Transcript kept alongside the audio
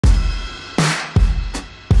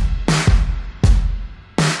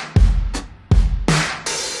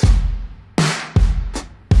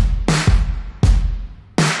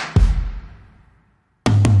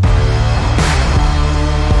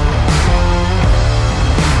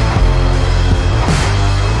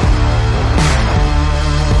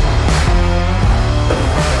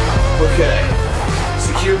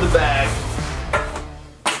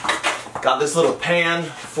this little pan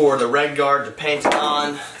for the red guard to paint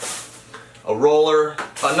on, a roller.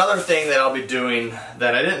 Another thing that I'll be doing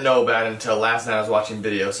that I didn't know about until last night I was watching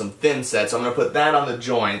videos, some thin sets. So I'm going to put that on the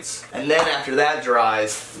joints, and then after that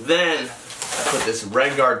dries, then I put this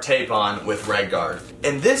red guard tape on with red guard.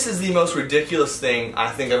 And this is the most ridiculous thing I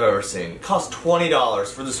think I've ever seen. It cost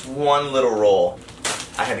 $20 for this one little roll.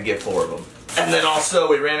 I had to get 4 of them. And then also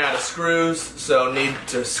we ran out of screws, so need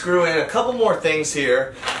to screw in a couple more things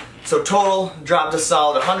here. So total dropped a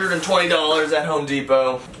solid $120 at Home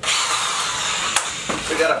Depot.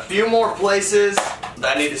 We got a few more places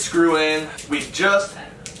that I need to screw in. We just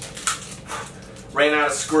ran out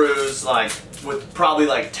of screws, like with probably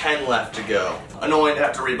like 10 left to go. Annoying to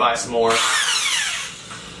have to rebuy some more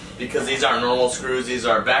because these aren't normal screws, these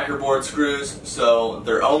are backer board screws, so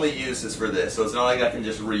their only use is for this. So it's not like I can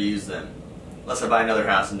just reuse them. Unless I buy another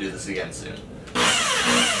house and do this again soon.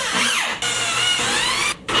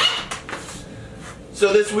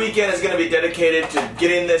 So this weekend is going to be dedicated to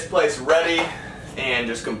getting this place ready and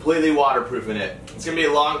just completely waterproofing it. It's going to be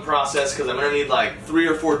a long process because I'm going to need like 3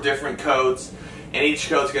 or 4 different coats, and each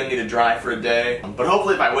coat's going to need to dry for a day. But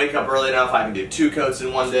hopefully if I wake up early enough I can do 2 coats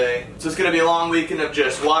in one day. So it's going to be a long weekend of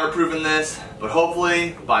just waterproofing this, but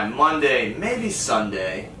hopefully by Monday, maybe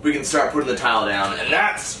Sunday, we can start putting the tile down, and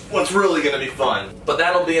that's what's really going to be fun. But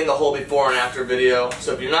that'll be in the whole before and after video,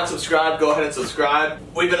 so if you're not subscribed, go ahead and subscribe.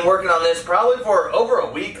 We've been working on this probably for over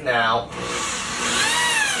a week now.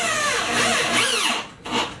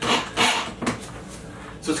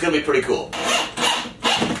 So it's going to be pretty cool.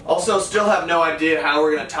 Also, still have no idea how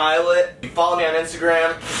we're going to tile it. If you follow me on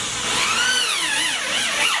Instagram,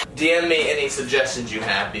 DM me any suggestions you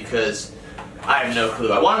have because I have no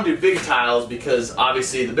clue. I want to do big tiles because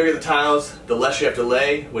obviously the bigger the tiles, the less you have to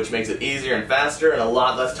lay, which makes it easier and faster and a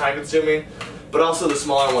lot less time consuming. But also the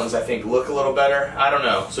smaller ones I think look a little better. I don't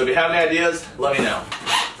know. So if you have any ideas, let me know.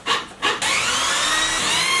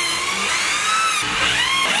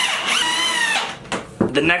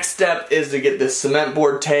 The next step is to get this cement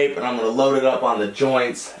board tape, and I'm going to load it up on the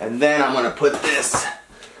joints, and then I'm going to put this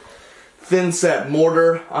thin set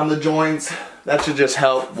mortar on the joints. That should just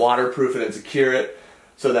help waterproof it and secure it.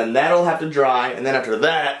 So then that'll have to dry, and then after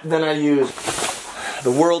that, then I use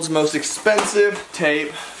the world's most expensive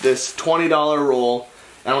tape, this $20 roll,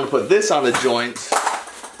 and I'm going to put this on the joints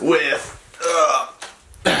with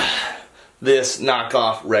this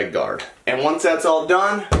knockoff red guard. And once that's all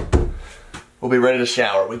done, we'll be ready to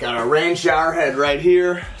shower. We got our rain shower head right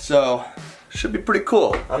here, so should be pretty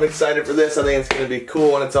cool. I'm excited for this. I think it's going to be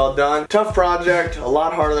cool when it's all done. Tough project, a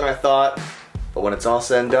lot harder than I thought, but when it's all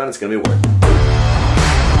said and done, it's going to be worth it.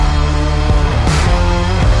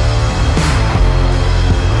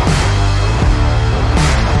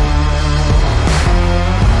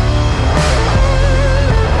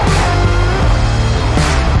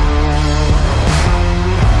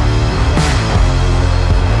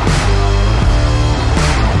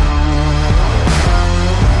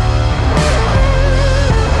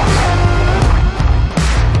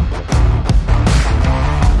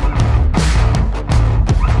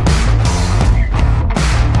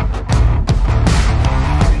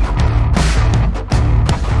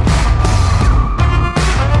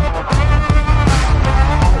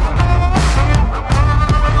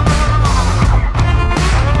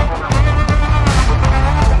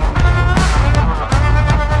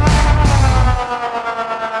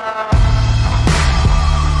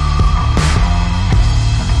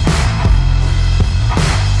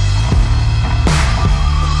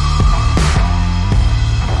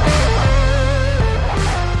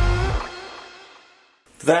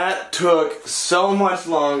 That took so much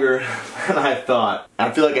longer than I thought.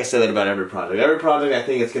 I feel like I say that about every project. Every project I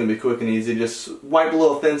think it's going to be quick and easy. Just wipe a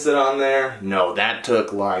little thin set on there. No, that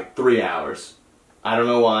took like 3 hours. I don't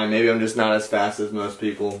know why. Maybe I'm just not as fast as most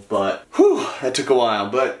people. But, whew, that took a while.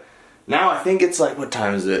 But now I think it's like, what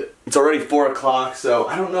time is it? It's already 4 o'clock, so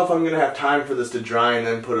I don't know if I'm going to have time for this to dry and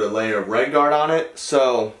then put a layer of red guard on it.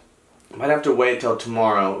 So, I might have to wait till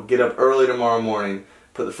tomorrow. Get up early tomorrow morning.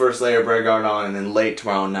 Put the first layer of red guard on, and then late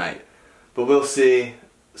tomorrow night. But we'll see.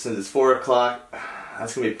 Since it's 4 o'clock,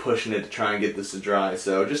 that's going to be pushing it to try and get this to dry.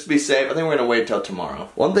 So just to be safe, I think we're going to wait till tomorrow.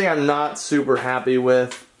 One thing I'm not super happy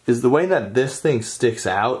with is the way that this thing sticks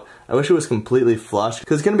out. I wish it was completely flush,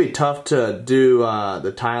 because it's going to be tough to do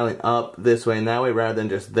the tiling up this way and that way rather than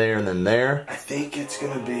just there and then there. I think it's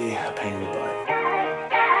going to be a pain in the butt.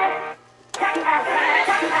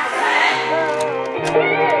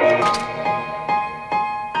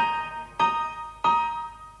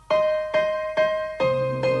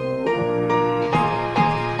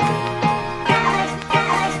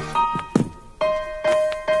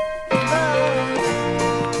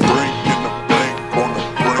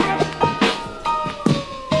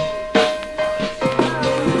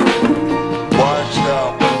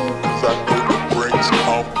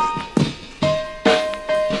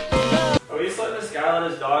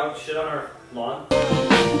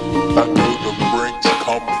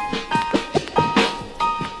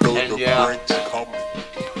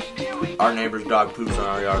 Dog poops on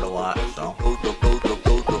our yard a lot, so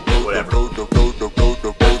whatever.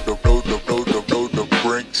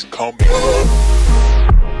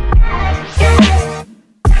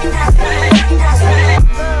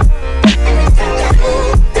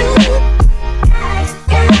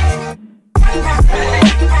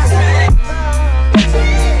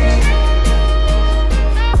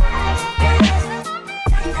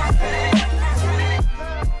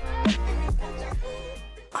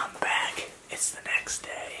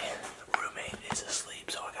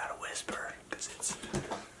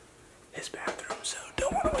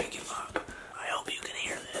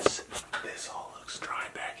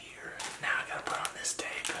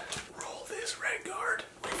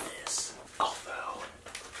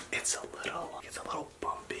 It's a little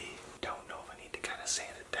bumpy. Don't know if I need to kind of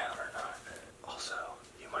sand it down or not. Also,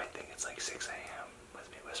 you might think it's like 6 a.m. with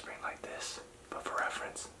me whispering like this, but for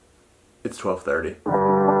reference, It's 12:30.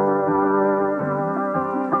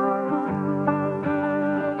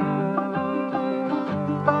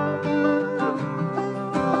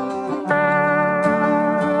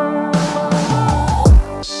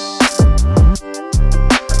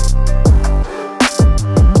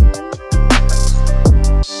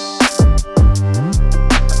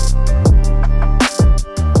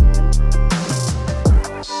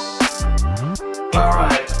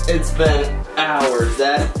 It's been hours.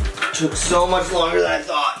 That took so much longer than I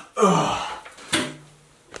thought.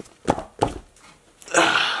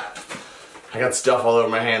 I got stuff all over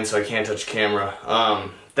my hands, so I can't touch the camera.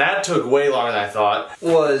 That took way longer than I thought.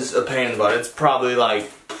 Was a pain in the butt. It's probably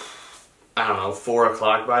like, I don't know, 4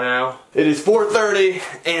 o'clock by now. It is 4:30,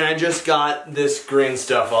 and I just got this green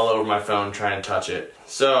stuff all over my phone trying to touch it.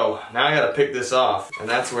 So, now I gotta pick this off, and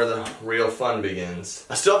that's where the real fun begins.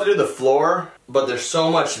 I still have to do the floor, but there's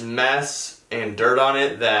so much mess and dirt on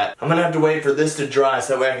it that I'm gonna have to wait for this to dry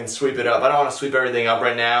so that way I can sweep it up. I don't wanna sweep everything up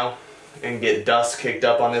right now and get dust kicked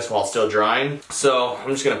up on this while it's still drying. So, I'm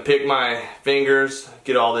just gonna pick my fingers,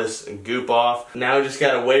 get all this goop off. Now I just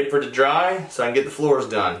gotta wait for it to dry so I can get the floors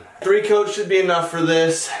done. 3 coats should be enough for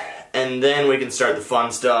this. And then we can start the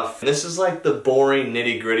fun stuff. This is like the boring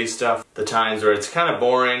nitty-gritty stuff. The times where it's kind of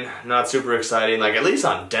boring, not super exciting. Like at least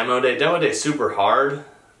on demo day. Demo day is super hard,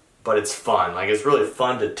 but it's fun. Like it's really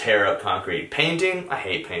fun to tear up concrete. Painting, I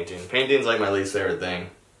hate painting. Painting's like my least favorite thing.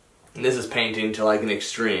 And this is painting to like an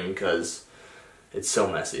extreme because it's so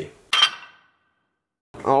messy.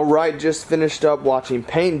 Alright, just finished up watching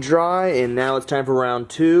paint dry and now it's time for round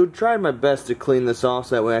 2. Tried my best to clean this off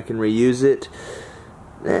so that way I can reuse it.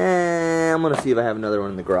 I'm gonna see if I have another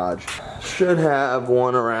one in the garage. Should have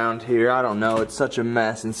one around here. I don't know. It's such a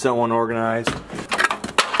mess and so unorganized.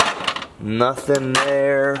 Nothing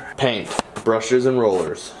there. Paint, brushes, and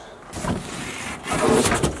rollers.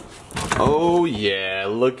 Oh yeah,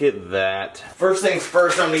 look at that. First things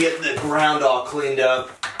first, I'm gonna get the ground all cleaned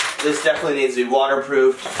up. This definitely needs to be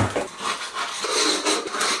waterproofed.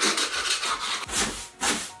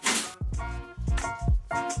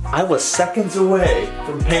 I was seconds away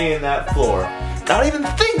from painting that floor. Not even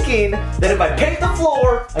thinking that if I paint the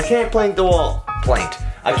floor, I can't paint the wall.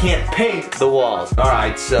 I can't paint the walls.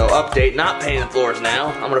 Alright, so update, not painting the floors now.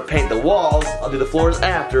 I'm gonna paint the walls. I'll do the floors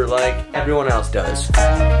after like everyone else does.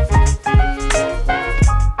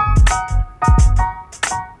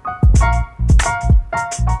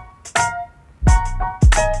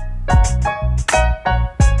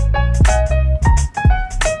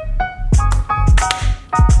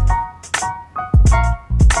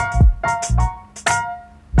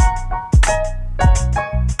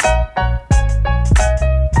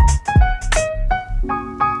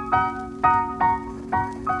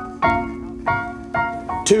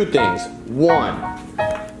 2 things. 1,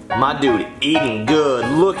 my dude eating good.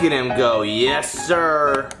 Look at him go. Yes,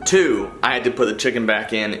 sir. 2, I had to put the chicken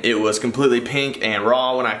back in. It was completely pink and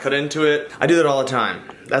raw when I cut into it. I do that all the time.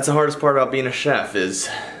 That's the hardest part about being a chef is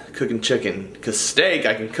cooking chicken. Because steak,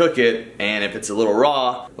 I can cook it, and if it's a little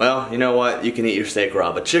raw, well, you know what? You can eat your steak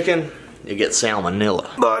raw. But chicken, you get salmonella.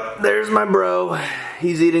 But there's my bro.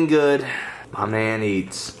 He's eating good. My man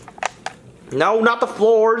eats. No, not the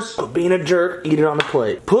floors. But being a jerk, eat it on the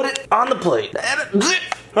plate. Put it on the plate.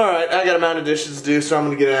 Alright, I got a mountain of dishes to do, so I'm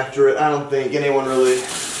gonna get after it. I don't think anyone really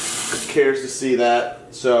cares to see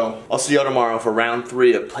that. So, I'll see y'all tomorrow for round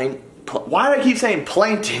 3 of why do I keep saying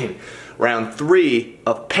painting? Round 3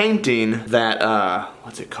 of painting that,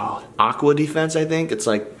 what's it called? Aqua Defense, I think. It's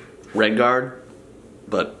like Red Guard,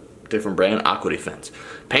 but different brand, Aqua Defense.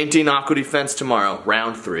 Painting Aqua Defense tomorrow,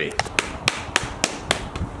 round 3.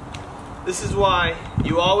 This is why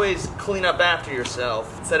you always clean up after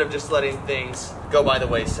yourself instead of just letting things go by the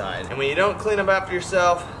wayside. And when you don't clean up after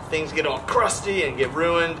yourself, things get all crusty and get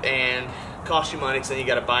ruined and cost you money, because then you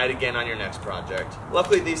gotta buy it again on your next project.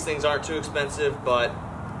 Luckily these things aren't too expensive, but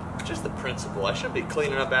just the principle. I should be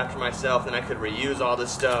cleaning up after myself and I could reuse all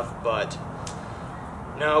this stuff, but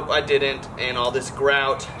nope, I didn't, and all this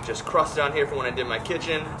grout just crusted on here from when I did my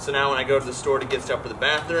kitchen. So now when I go to the store to get stuff for the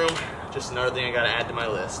bathroom, just another thing I gotta add to my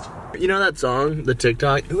list. You know that song, the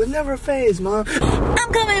TikTok? It would never phase, Mom.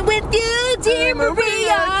 I'm coming with you, dear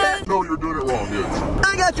Maria. No, you're doing it wrong, yes.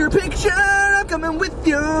 I got your picture, I'm coming with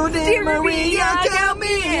you, dear Maria. Count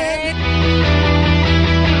me in.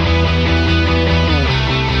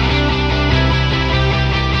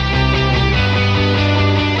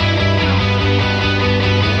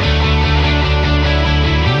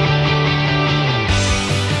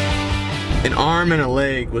 An arm and a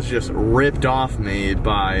leg was just ripped off me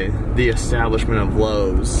by the establishment of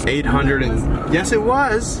Lowe's. Yes it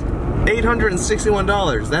was,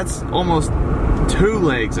 $861. That's almost 2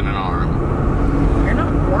 legs and an arm. You're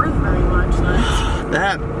not worth very much, though.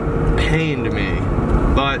 That pained me,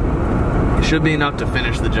 but it should be enough to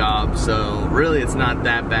finish the job, so really it's not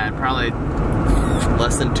that bad. Probably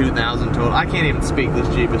less than 2,000 total. I can't even speak, this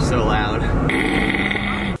Jeep is so loud.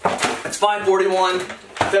 It's 5:41.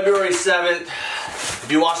 February 7th. If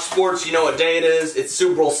you watch sports, you know what day it is. It's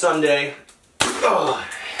Super Bowl Sunday. Oh,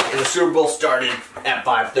 and the Super Bowl started at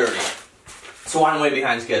 5:30. So I'm way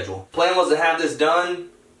behind schedule. Plan was to have this done,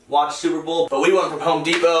 watch Super Bowl, but we went from Home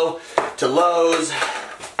Depot to Lowe's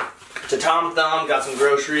to Tom Thumb, got some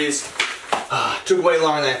groceries. Took way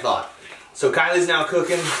longer than I thought. So Kylie's now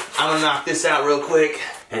cooking. I'm gonna knock this out real quick,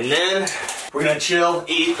 and then we're gonna chill,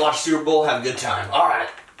 eat, watch Super Bowl, have a good time. All right,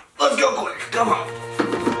 let's go quick. Come on.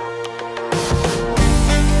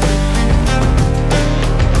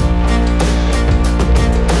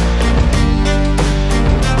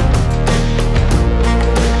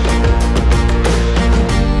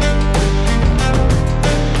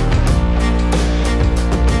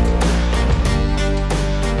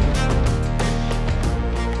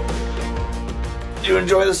 Did you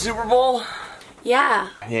enjoy the Super Bowl? Yeah.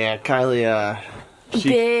 Yeah, Kylie,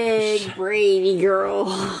 Big Brady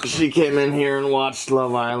girl. she came in here and watched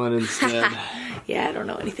Love Island instead. Yeah, I don't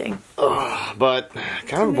know anything. But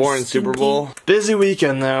kind of a boring Super Bowl. Busy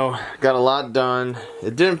weekend though. Got a lot done.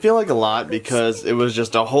 It didn't feel like a lot because it was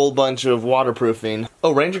just a whole bunch of waterproofing.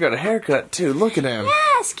 Oh, Ranger got a haircut too. Look at him.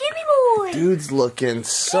 Yeah, skinny boy. Dude's looking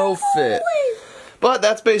so fit. But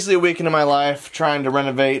that's basically a weekend of my life, trying to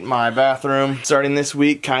renovate my bathroom. Starting this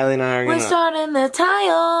week, Kylie and I are We're starting the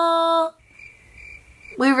tile.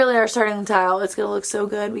 We really are starting the tile. It's gonna look so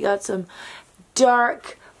good. We got some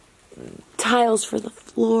dark tiles for the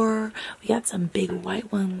floor. We got some big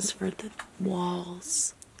white ones for the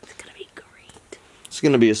walls. It's gonna be great. It's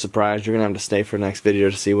gonna be a surprise. You're gonna have to stay for the next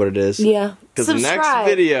video to see what it is. Yeah. Because the next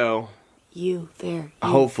video, you there. You.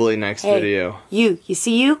 hopefully next video. You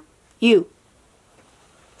see you.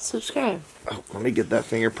 Subscribe. Oh, let me get that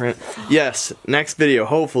fingerprint. Yes, next video,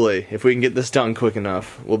 hopefully, if we can get this done quick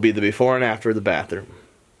enough, will be the before and after of the bathroom.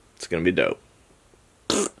 It's gonna be dope.